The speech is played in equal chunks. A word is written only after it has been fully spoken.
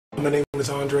My name is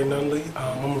I'm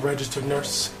a registered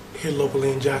nurse here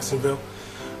locally in Jacksonville.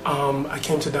 I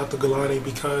came to Dr. Gulani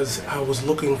because I was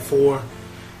looking for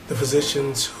the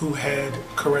physicians who had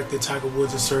corrected Tiger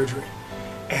Woods' surgery.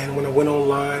 And when I went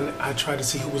online, I tried to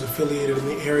see who was affiliated in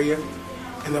the area,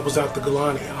 and that was Dr.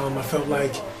 Gulani. I felt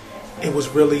like it was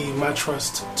really my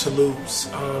trust to lose.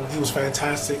 He was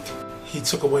fantastic. He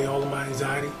took away all of my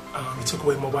anxiety. He took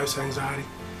away my wife's anxiety.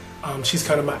 She's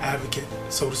kind of my advocate,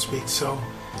 so to speak. So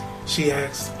she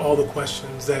asked all the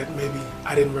questions that maybe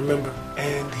I didn't remember,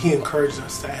 and he encouraged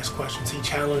us to ask questions. He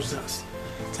challenged us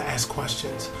to ask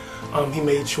questions. He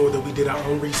made sure that we did our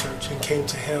own research and came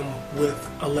to him with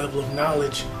a level of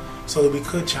knowledge so that we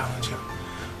could challenge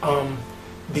him.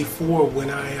 Before, when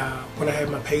I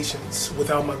had my patients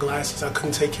without my glasses, I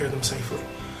couldn't take care of them safely.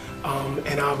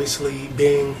 And obviously,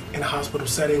 being in a hospital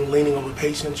setting, leaning over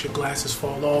patients, your glasses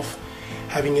fall off,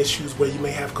 having issues where you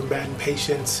may have combatant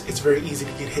patients, it's very easy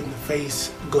to get hit in the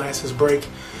face, glasses break.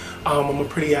 I'm a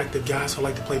pretty active guy, so I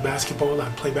like to play basketball. I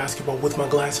play basketball with my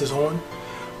glasses on,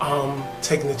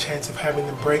 taking the chance of having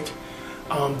them break.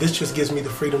 This just gives me the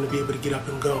freedom to be able to get up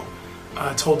and go.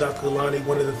 I told Dr. Gulani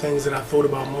one of the things that I thought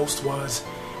about most was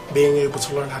being able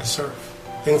to learn how to surf.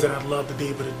 Things that I'd love to be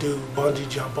able to do, bungee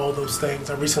jump, all those things.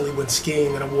 I recently went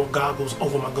skiing and I wore goggles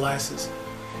over my glasses.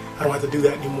 I don't have to do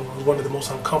that anymore. It was one of the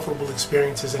most uncomfortable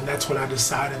experiences, and that's when I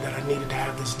decided that I needed to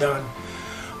have this done.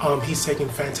 He's taking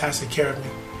fantastic care of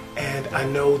me, and I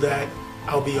know that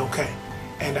I'll be okay.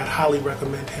 And I'd highly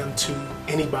recommend him to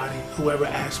anybody, whoever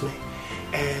asks me.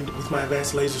 And with my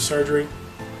advanced laser surgery,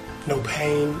 no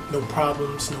pain, no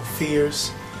problems, no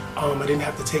fears. I didn't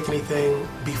have to take anything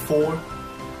before,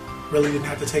 really didn't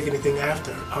have to take anything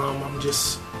after. I'm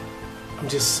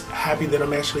just happy that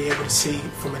I'm actually able to see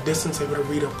from a distance, able to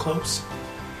read up close.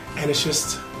 And it's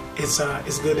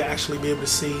good to actually be able to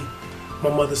see my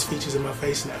mother's features in my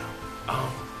face now.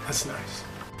 That's nice.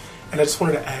 And I just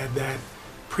wanted to add that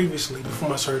previously, before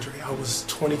my surgery, I was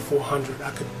 2400. I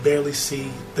could barely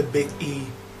see the big E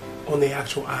on the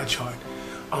actual eye chart.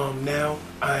 Now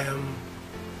I am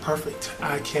perfect.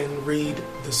 I can read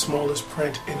the smallest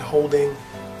print in holding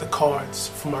the cards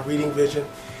for my reading vision,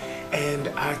 and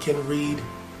I can read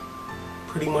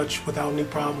pretty much without any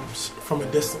problems from a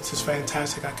distance. It's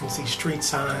fantastic. I can see street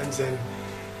signs, and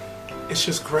it's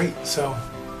just great. So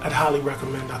I'd highly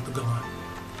recommend Dr. Gulani.